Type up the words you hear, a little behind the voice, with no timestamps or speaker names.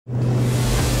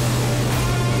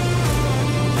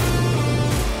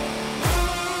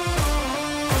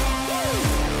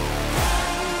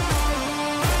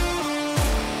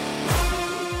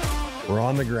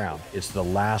the ground. It's the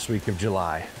last week of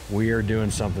July. We are doing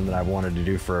something that I've wanted to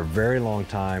do for a very long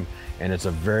time, and it's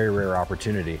a very rare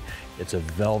opportunity. It's a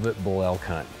velvet bull elk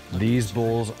hunt. These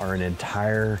bulls are in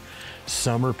entire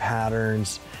summer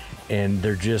patterns, and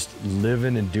they're just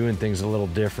living and doing things a little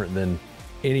different than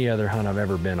any other hunt I've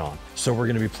ever been on. So we're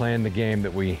gonna be playing the game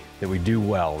that we do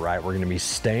well, right? We're gonna be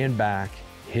staying back,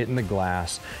 hitting the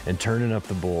glass, and turning up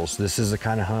the bulls. This is the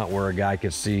kind of hunt where a guy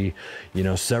could see, you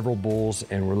know, several bulls,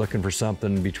 and we're looking for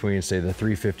something between, say, the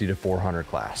 350 to 400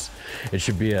 class. It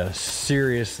should be a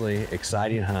seriously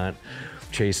exciting hunt,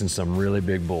 chasing some really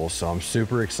big bulls. So I'm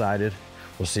super excited.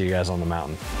 We'll see you guys on the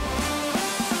mountain.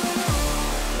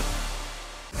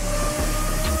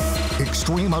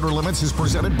 Extreme Outer Limits is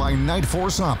presented by Night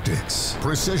Force Optics.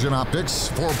 Precision optics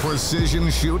for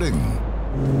precision shooting.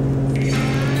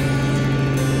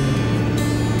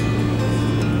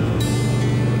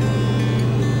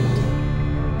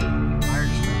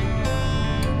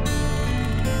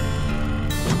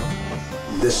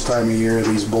 This time of year,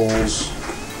 these bulls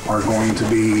are going to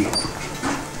be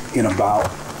in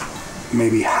about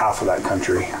maybe half of that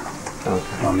country.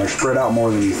 Okay. They're spread out more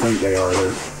than you think they are.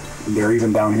 They're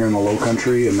even down here in the low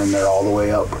country, and then they're all the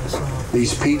way up.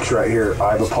 These peaks right here,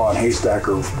 Ivapaw and Haystack,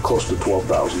 are close to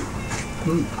 12,000.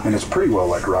 And it's pretty well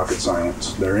like rocket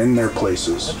science. They're in their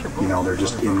places. You know, they're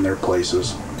just in their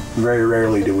places. Very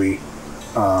rarely do we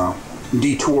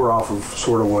detour off of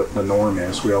sort of what the norm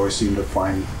is. We always seem to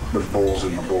find the bulls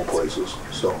in the bull places.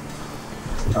 So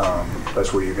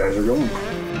that's where you guys are going.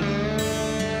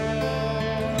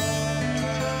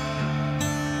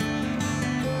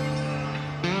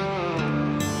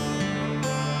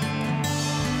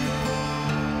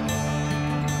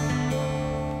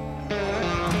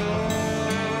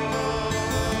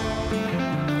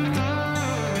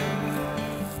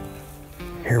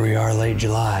 Here we are, late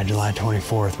July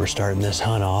 24th. We're starting this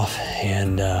hunt off,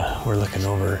 and we're looking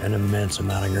over an immense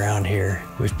amount of ground here.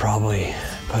 We've probably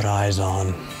put eyes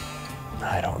on,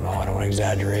 I don't know, I don't want to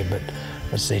exaggerate, but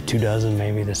let's say 24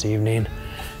 maybe this evening.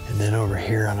 And then over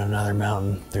here on another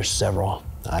mountain, there's several,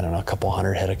 I don't know, a couple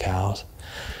hundred head of cows.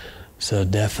 So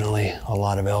definitely a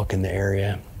lot of elk in the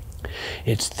area.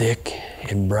 It's thick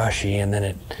and brushy, and then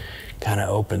it kind of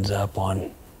opens up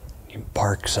on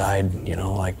park side, you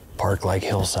know, like park-like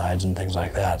hillsides and things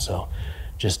like that. So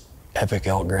just epic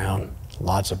elk ground,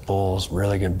 lots of bulls,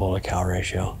 really good bull to cow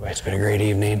ratio. It's been a great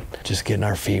evening, just getting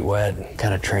our feet wet,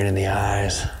 kind of training the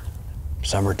eyes.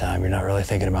 Summertime, you're not really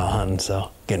thinking about hunting,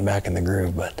 so getting back in the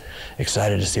groove, but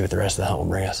excited to see what the rest of the hunt will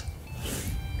bring us.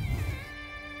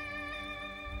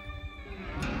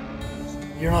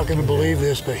 You're not gonna believe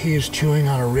this, but he is chewing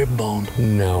on a rib bone.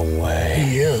 No way.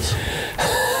 He is.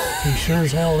 He sure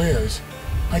as hell is.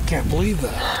 I can't believe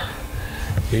that.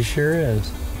 He sure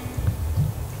is.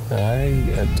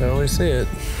 I totally see it.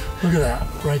 Look at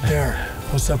that, right there.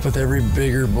 What's up with every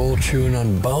bigger bull chewing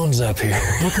on bones up here?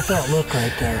 Look at that look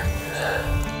right there.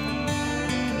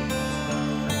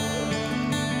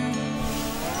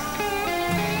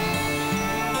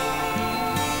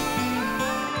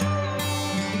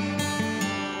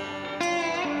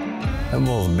 That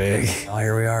bull's big.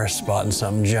 Here we are spotting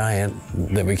something giant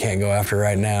that we can't go after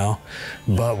right now,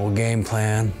 but we'll game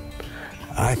plan.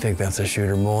 I think that's a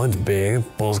shooter bull. It's big.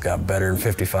 Bull's got better than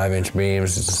 55-inch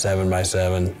beams. It's a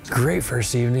 7x7. Great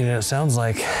first evening, and it sounds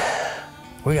like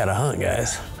we got to hunt,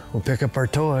 guys. We'll pick up our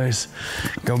toys,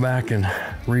 go back and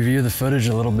review the footage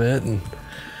a little bit, and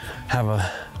have a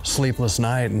sleepless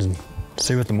night and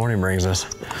see what the morning brings us.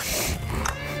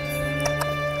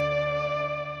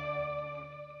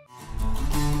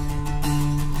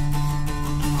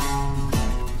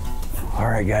 All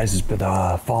right, guys, it's been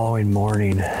the following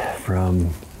morning from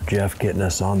Jeff getting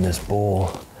us on this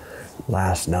bull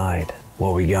last night.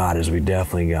 What we got is we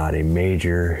definitely got a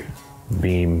major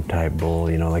beam type bull,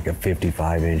 you know, like a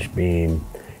 55-inch beam.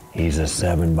 He's a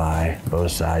 7 by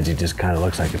both sides. He just kind of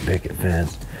looks like a picket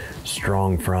fence.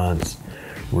 Strong fronts,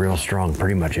 real strong,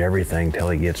 pretty much everything till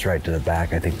he gets right to the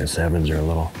back. I think the 7s are a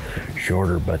little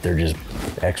shorter, but they're just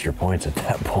extra points at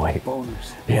that point.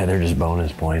 Bonus. Yeah, they're just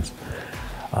bonus points.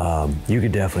 You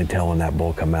could definitely tell when that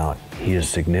bull come out. He is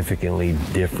significantly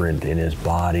different in his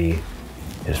body,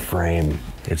 his frame.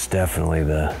 It's definitely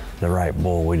the right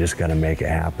bull. We just got to make it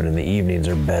happen. And the evenings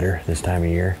are better this time of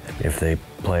year. If they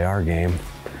play our game,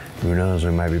 who knows,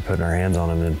 we might be putting our hands on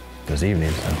him this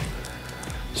evening. So,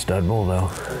 stud bull though.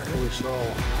 Holy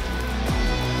so.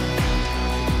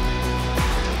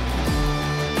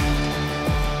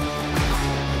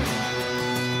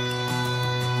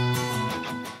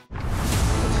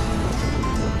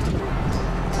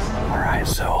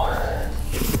 So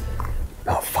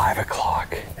about 5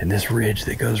 o'clock, and this ridge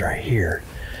that goes right here,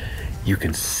 you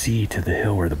can see to the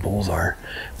hill where the bulls are,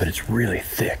 but it's really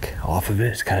thick off of it.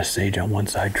 It's kind of sage on one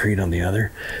side, treat on the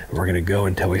other. And we're gonna go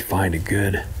until we find a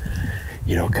good,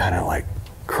 you know, kind of like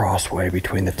crossway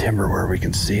between the timber where we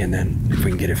can see, and then if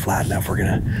we can get it flat enough, we're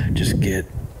gonna just get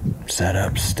set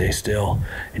up, stay still,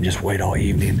 and just wait all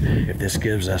evening. If this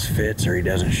gives us fits or he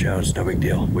doesn't show, it's no big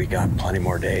deal. We got plenty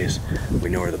more days. We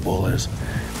know where the bull is.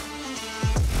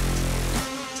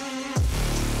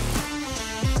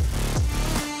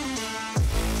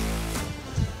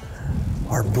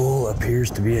 Our bull appears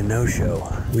to be a no-show.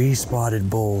 We spotted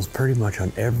bulls pretty much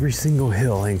on every single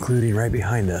hill, including right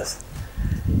behind us,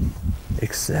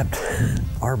 except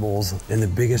our bulls in the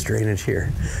biggest drainage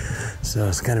here. So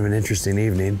it's kind of an interesting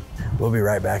evening. We'll be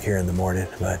right back here in the morning,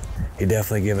 but he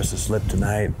definitely gave us a slip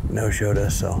tonight, no-showed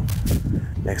us, so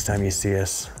next time you see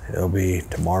us, it'll be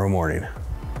tomorrow morning.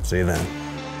 See you then.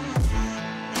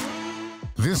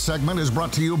 This segment is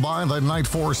brought to you by the Night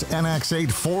Force NX8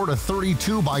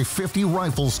 4-32x50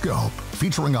 rifle scope,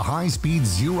 featuring a high-speed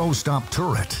zero-stop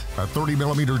turret, a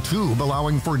 30mm tube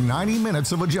allowing for 90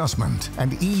 minutes of adjustment,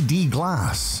 and ED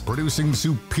glass, producing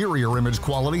superior image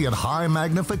quality at high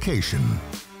magnification.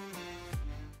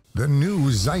 The new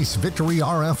Zeiss Victory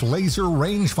RF laser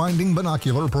range-finding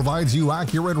binocular provides you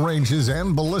accurate ranges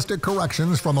and ballistic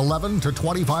corrections from 11 to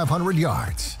 2,500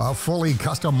 yards. A fully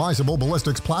customizable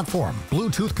ballistics platform,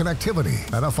 Bluetooth connectivity,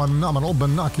 and a phenomenal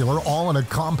binocular all in a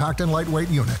compact and lightweight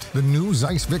unit. The new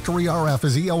Zeiss Victory RF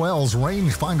is EOL's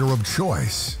rangefinder of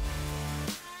choice.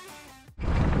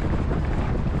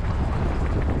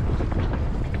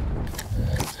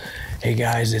 Hey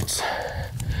guys, it's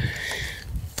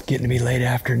getting to be late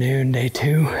afternoon, day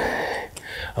 2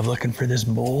 of looking for this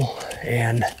bull,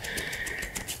 and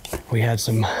we had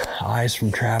some eyes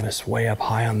from Travis way up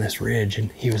high on this ridge,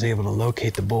 and he was able to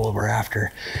locate the bull we're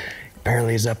after.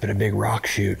 Apparently he's up at a big rock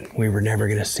chute. We were never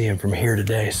gonna see him from here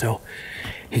today, so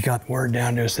he got word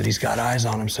down to us that he's got eyes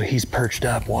on him, so he's perched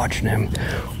up watching him.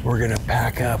 We're gonna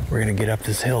pack up, we're gonna get up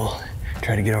this hill,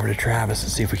 try to get over to Travis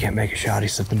and see if we can't make a shot. He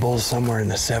said the bull's somewhere in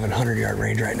the 700-yard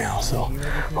range right now, so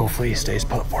hopefully he stays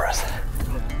put for us.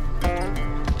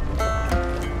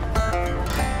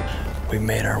 We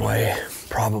made our way,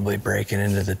 probably breaking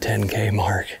into the 10K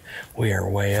mark. We are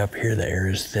way up here. The air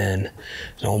is thin.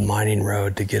 There's an old mining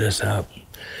road to get us up.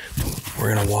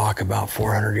 We're gonna walk about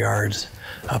 400 yards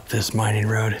up this mining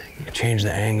road, change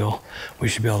the angle. We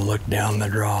should be able to look down the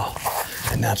draw,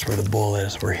 and that's where the bull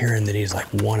is. We're hearing that he's like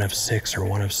one of 6 or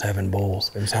one of 7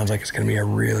 bulls. It sounds like it's gonna be a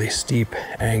really steep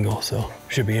angle, so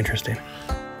should be interesting.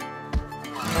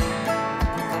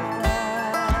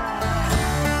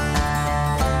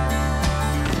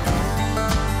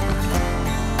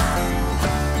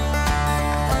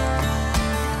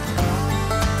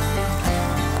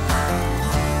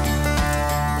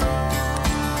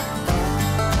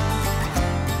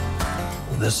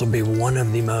 This will be one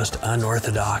of the most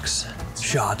unorthodox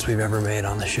shots we've ever made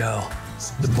on the show.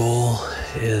 The bull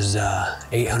is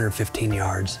 815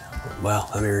 yards. Well,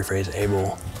 let me rephrase, a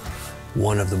bull.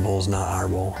 One of the bulls, not our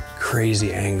bull.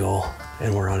 Crazy angle,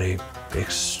 and we're on a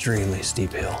extremely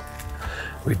steep hill.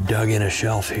 We've dug in a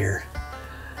shelf here,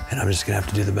 and I'm just gonna have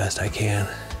to do the best I can.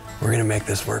 We're gonna make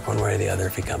this work one way or the other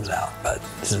if he comes out, but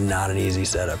this is not an easy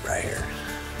setup right here.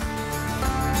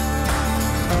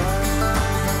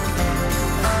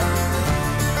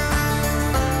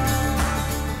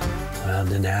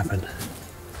 Didn't happen.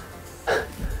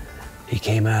 He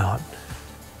came out,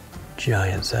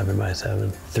 giant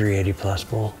 7x7, 380 plus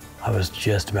bull. I was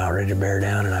just about ready to bear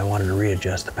down, and I wanted to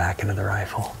readjust the back end of the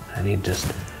rifle, and he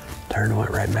just turned and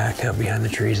went right back up behind the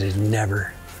trees. He's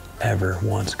never, ever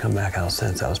once come back out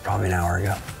since. That was probably an hour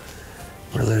ago.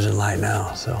 We're losing light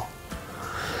now, so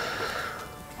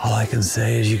all I can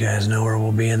say is you guys know where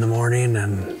we'll be in the morning,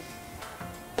 and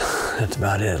that's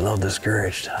about it. A little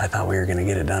discouraged. I thought we were gonna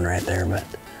get it done right there, but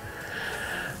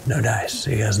no dice.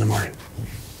 See you guys in the morning.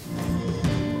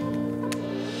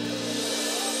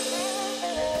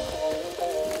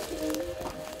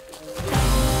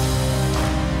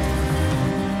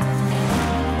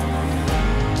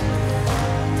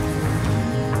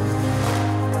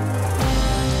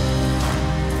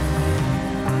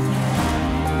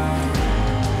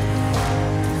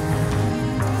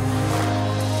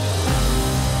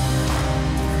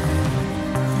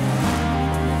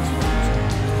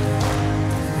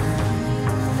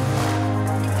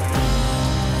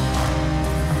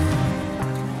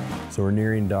 So we're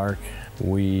nearing dark.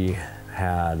 We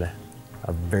had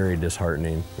a very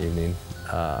disheartening evening.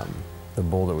 The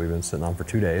bull that we've been sitting on for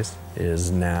 2 days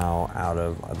is now out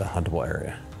of the huntable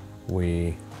area.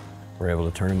 We were able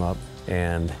to turn him up,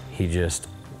 and he just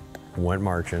went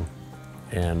marching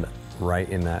and right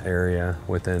in that area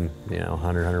within, 100,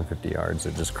 150 yards.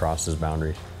 It just crossed his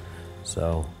boundaries.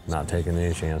 So not taking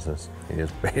any chances. He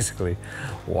just basically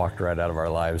walked right out of our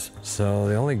lives. So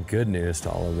the only good news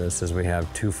to all of this is we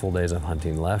have 2 full days of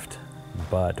hunting left,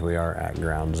 but we are at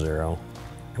ground zero.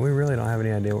 And we really don't have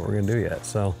any idea what we're gonna do yet.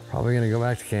 So probably gonna go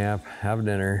back to camp, have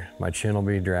dinner. My chin will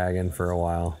be dragging for a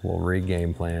while. We'll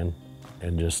re-game plan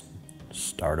and just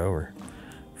start over.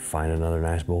 Find another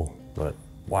nice bull, but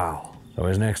wow. So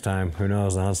always next time, who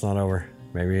knows, the hunt's not over.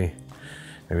 Maybe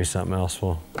something else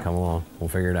will come along. We'll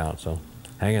figure it out, so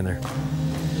hang in there.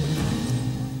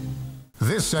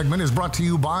 This segment is brought to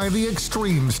you by the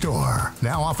Extreme Store,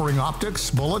 now offering optics,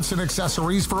 bullets, and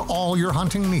accessories for all your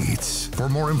hunting needs. For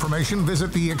more information, visit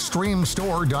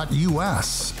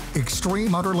theextremestore.us.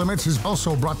 Extreme Outer Limits is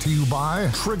also brought to you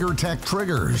by TriggerTech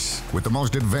Triggers. With the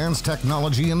most advanced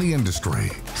technology in the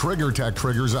industry, TriggerTech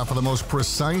Triggers offer the most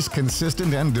precise,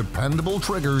 consistent, and dependable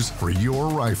triggers for your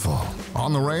rifle.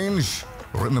 On the range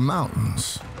or in the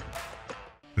mountains.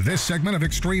 This segment of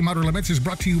Extreme Outer Limits is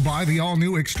brought to you by the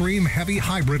all-new Extreme Heavy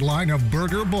Hybrid line of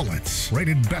Berger bullets.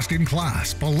 Rated best in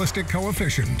class, ballistic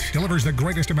coefficient, delivers the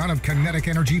greatest amount of kinetic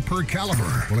energy per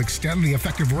caliber, will extend the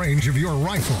effective range of your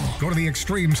rifle. Go to the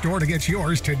Extreme Store to get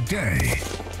yours today.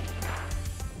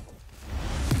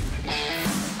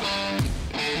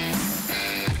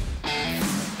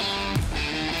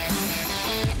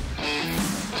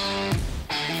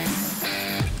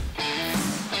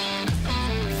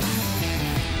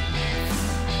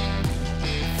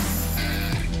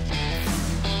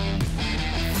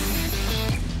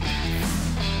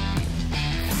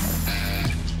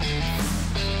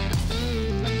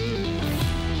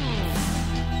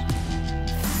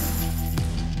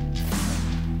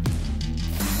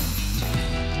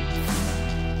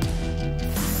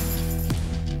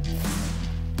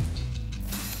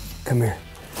 Come here.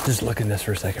 Just look at this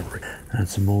for a second.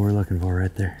 That's the bull we're looking for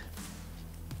right there.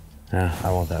 I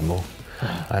want that bull.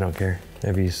 I don't care.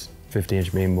 If he's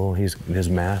 50-inch main bull, his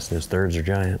mass, his thirds are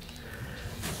giant.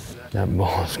 That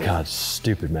bull's got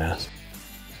stupid mass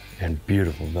and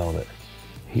beautiful velvet.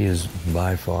 He is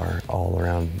by far all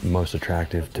around most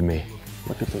attractive to me.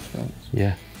 Look at this fence.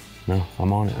 Yeah. No,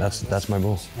 I'm on it. That's my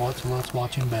bull. Let's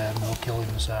watch him bad and we'll kill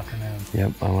him this afternoon.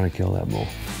 Yep, I want to kill that bull.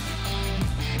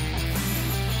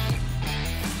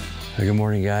 Good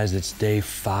morning, guys. It's day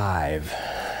 5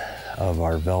 of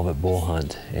our velvet bull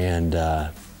hunt. And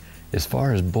as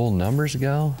far as bull numbers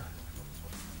go,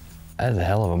 that is a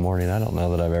hell of a morning. I don't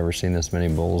know that I've ever seen this many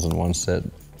bulls in one sit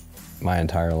my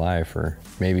entire life, or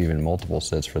maybe even multiple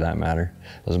sits for that matter.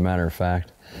 As a matter of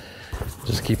fact,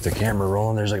 just keep the camera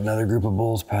rolling. There's like another group of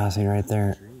bulls passing right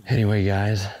there. Anyway,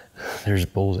 guys, there's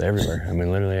bulls everywhere. I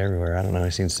mean, literally everywhere. I don't know,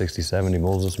 I've seen 60, 70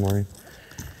 bulls this morning.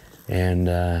 And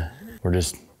we're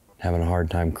just having a hard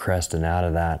time cresting out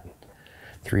of that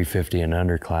 350 and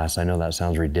under class. I know that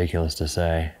sounds ridiculous to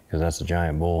say because that's a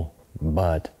giant bull,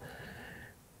 but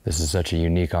this is such a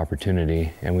unique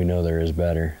opportunity and we know there is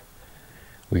better.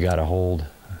 We got to hold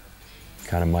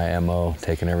kind of my MO,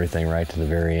 taking everything right to the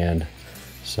very end.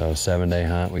 So 7-day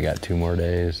hunt, we got 2 more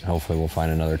days. Hopefully we'll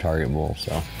find another target bull,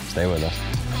 so stay with us.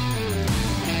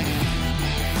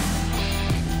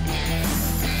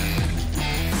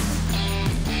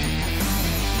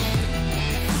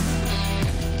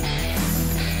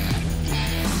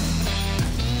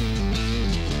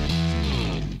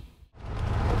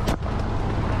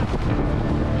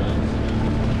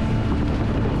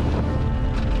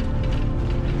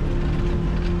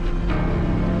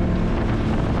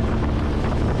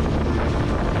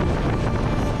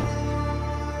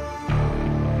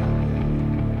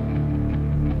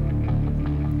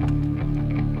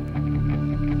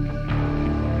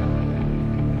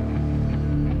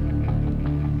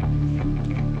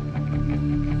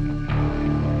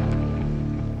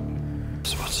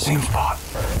 Same spot.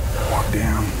 Walked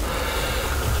down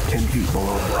 10 feet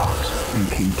below the rocks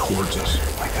and came towards us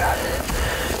like that.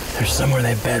 There's somewhere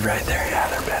they bed right there. Yeah,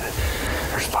 they're bedded.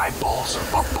 There's 5 bulls.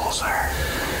 Buck bull's there.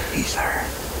 He's there.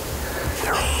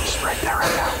 They're just right there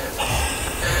right now.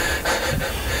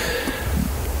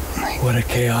 What a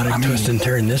chaotic twist and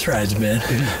turn this ride's been.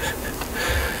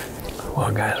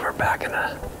 Well, guys, we're back in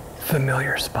a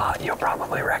familiar spot you'll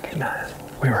probably recognize.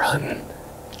 We were hunting,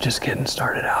 just getting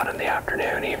started out in the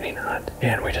afternoon, evening hunt,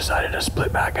 and we decided to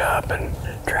split back up, and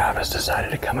Travis decided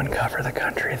to come and cover the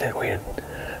country that we had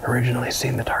originally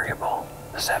seen the target bull,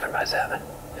 the 7x7.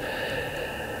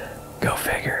 Go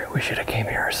figure, we should have came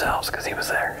here ourselves because he was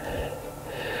there.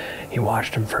 He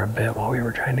watched him for a bit while we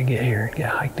were trying to get here and get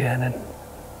hiked in, and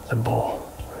the bull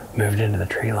moved into the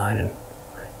tree line and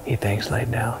he thinks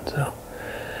laid down. So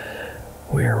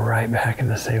We are right back in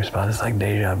the same spot. It's like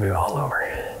deja vu all over.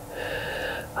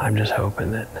 I'm just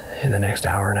hoping that in the next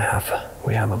hour and a half,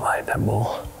 we have a bite. That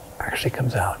bull actually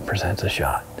comes out and presents a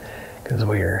shot, because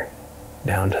we are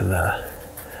down to the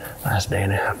last day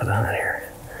and a half of the hunt here.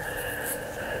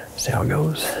 See how it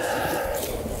goes.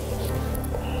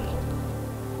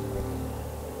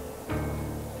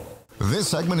 This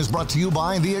segment is brought to you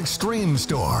by the Extreme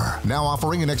Store, now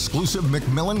offering an exclusive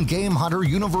Macmillan Game Hunter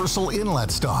Universal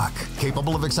Inlet stock,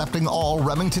 capable of accepting all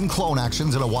Remington clone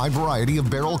actions in a wide variety of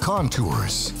barrel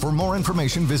contours. For more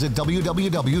information, visit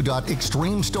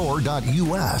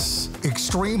www.extremestore.us.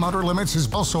 Extreme Hunter Limits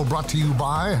is also brought to you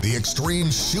by the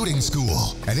Extreme Shooting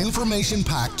School, an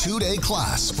information-packed 2-day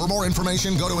class. For more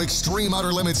information, go to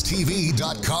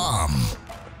extremehunterlimitstv.com.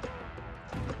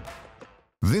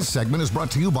 This segment is brought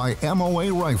to you by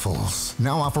MOA Rifles,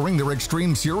 now offering their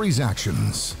Extreme Series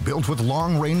actions. Built with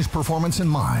long-range performance in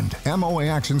mind, MOA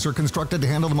actions are constructed to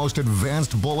handle the most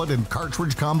advanced bullet and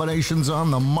cartridge combinations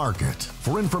on the market.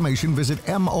 For information, visit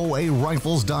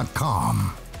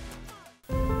MOARifles.com.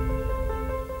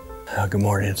 Good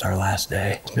morning, it's our last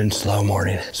day. It's been a slow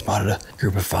morning. Spotted a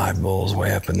group of 5 bulls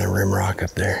way up in the rim rock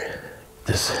up there.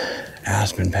 This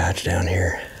aspen patch down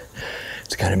here,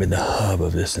 it's kind of been the hub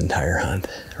of this entire hunt,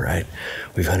 right?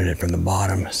 We've hunted it from the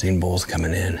bottom, seen bulls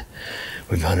coming in.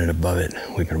 We've hunted above it.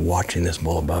 We've been watching this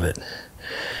bull above it.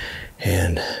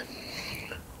 And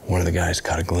one of the guys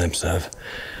caught a glimpse of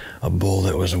a bull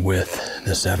that was with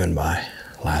the 7x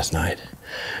last night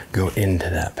go into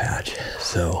that patch.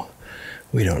 So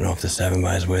we don't know if the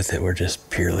 7x is with it. We're just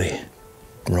purely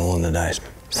rolling the dice.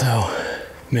 So,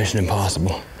 mission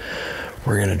impossible.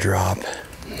 We're gonna drop,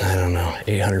 I don't know,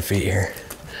 800 feet here.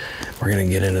 We're gonna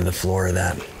get into the floor of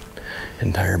that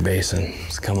entire basin.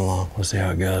 Let's come along, we'll see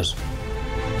how it goes.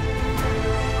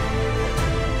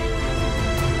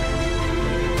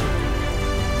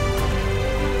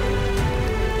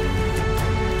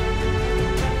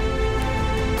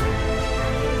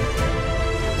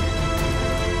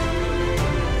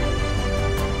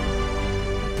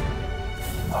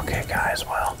 Okay guys,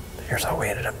 well, here's what we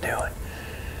ended up doing.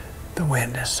 The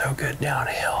wind is so good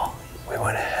downhill, we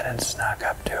went ahead and snuck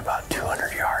up to about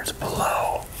 200 yards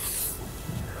below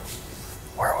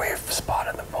where we've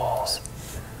spotted the bulls.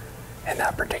 And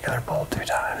that particular bull 2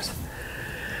 times.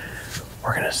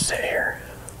 We're gonna sit here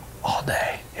all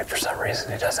day. If for some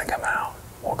reason he doesn't come out,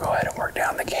 we'll go ahead and work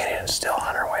down the canyon and still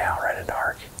hunt our way out right at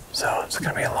dark. So it's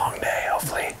gonna be a long day.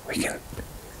 Hopefully we can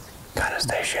kind of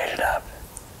stay shaded up.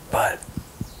 But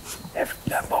if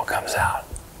that bull comes out,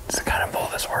 it's the kind of bull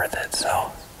that's worth it, so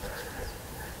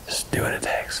just do what it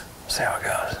takes. See how it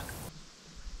goes.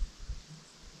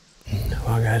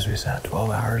 Well guys, we sat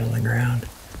 12 hours on the ground.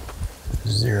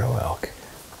 0 elk.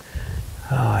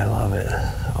 Oh, I love it.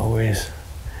 Always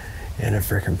in a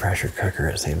freaking pressure cooker,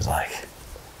 it seems like.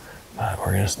 But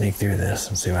we're gonna sneak through this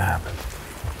and see what happens.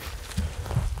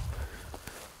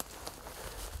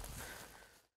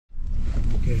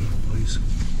 Okay, please.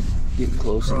 Get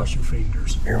close Cross your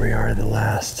fingers. Here we are, the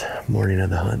last morning of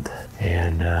the hunt,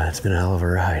 and it's been a hell of a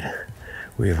ride.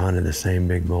 We've hunted the same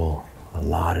big bull a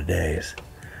lot of days,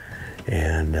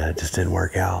 and it just didn't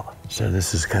work out. So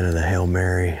this is kind of the Hail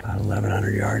Mary. About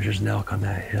 1,100 yards, there's an elk on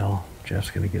that hill.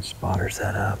 Jeff's gonna get spotter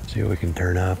set up, see what we can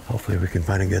turn up. Hopefully we can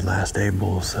find a good last day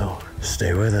bull, so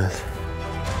stay with us.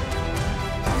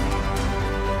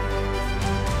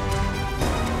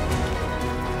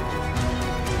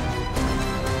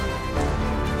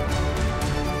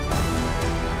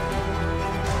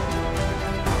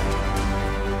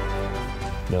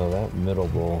 No, that middle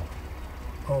bull.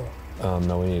 Oh,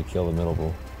 No, we need to kill the middle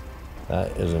bull.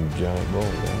 That is a giant bull,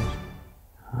 guys.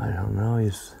 I don't know,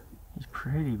 he's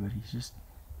pretty, but he's just...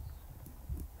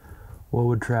 What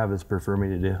would Travis prefer me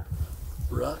to do?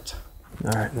 rut.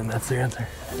 All right, then that's the answer.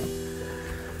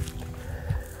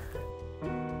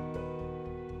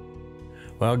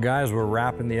 Well, guys, we're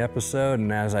wrapping the episode,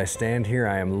 and as I stand here,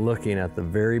 I am looking at the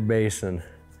very basin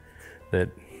that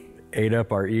ate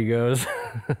up our egos,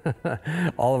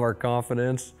 all of our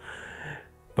confidence.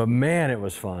 But man, it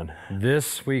was fun.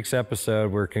 This week's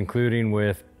episode, we're concluding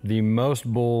with the most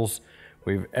bulls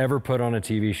we've ever put on a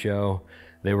TV show.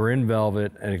 They were in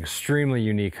velvet, an extremely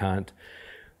unique hunt,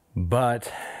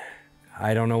 but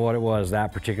I don't know what it was.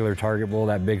 That particular target bull,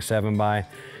 that big 7x,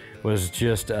 was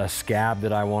just a scab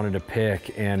that I wanted to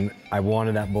pick, and I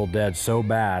wanted that bull dead so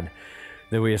bad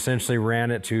that we essentially ran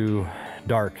it to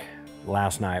dark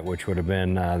last night, which would have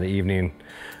been the evening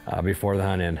before the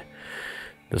hunt ended.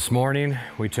 This morning,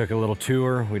 we took a little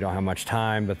tour. We don't have much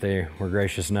time, but they were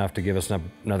gracious enough to give us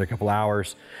another couple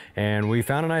hours. And we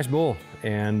found a nice bull.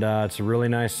 And it's a really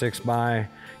nice 6x,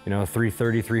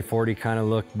 330, 340 kind of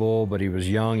look bull, but he was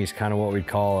young. He's kind of what we'd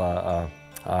call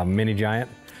a mini giant.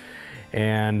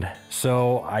 And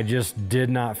so I just did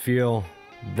not feel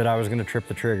that I was gonna trip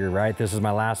the trigger, right? This is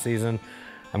my last season.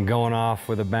 I'm going off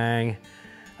with a bang.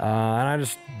 And I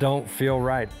just don't feel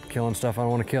right killing stuff I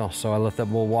don't want to kill. So I let that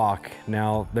bull walk.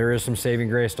 Now, there is some saving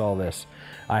grace to all this.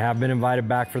 I have been invited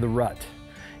back for the rut.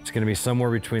 It's going to be somewhere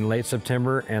between late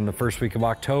September and the first week of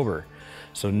October.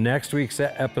 So next week's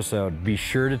episode, be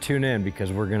sure to tune in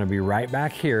because we're going to be right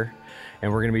back here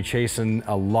and we're going to be chasing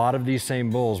a lot of these same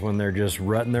bulls when they're just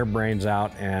rutting their brains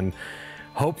out, and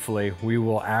hopefully we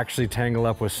will actually tangle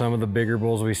up with some of the bigger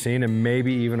bulls we've seen and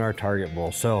maybe even our target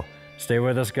bull. So stay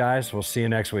with us, guys. We'll see you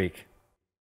next week.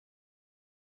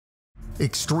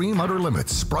 Extreme Outer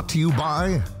Limits, brought to you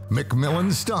by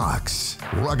McMillan Stocks,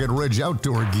 Rugged Ridge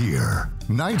Outdoor Gear,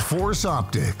 Night Force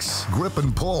Optics, Grip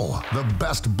and Pull, the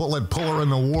best bullet puller in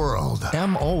the world,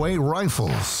 MOA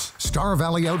Rifles, Star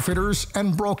Valley Outfitters,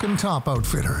 and Broken Top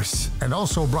Outfitters. And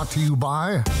also brought to you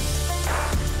by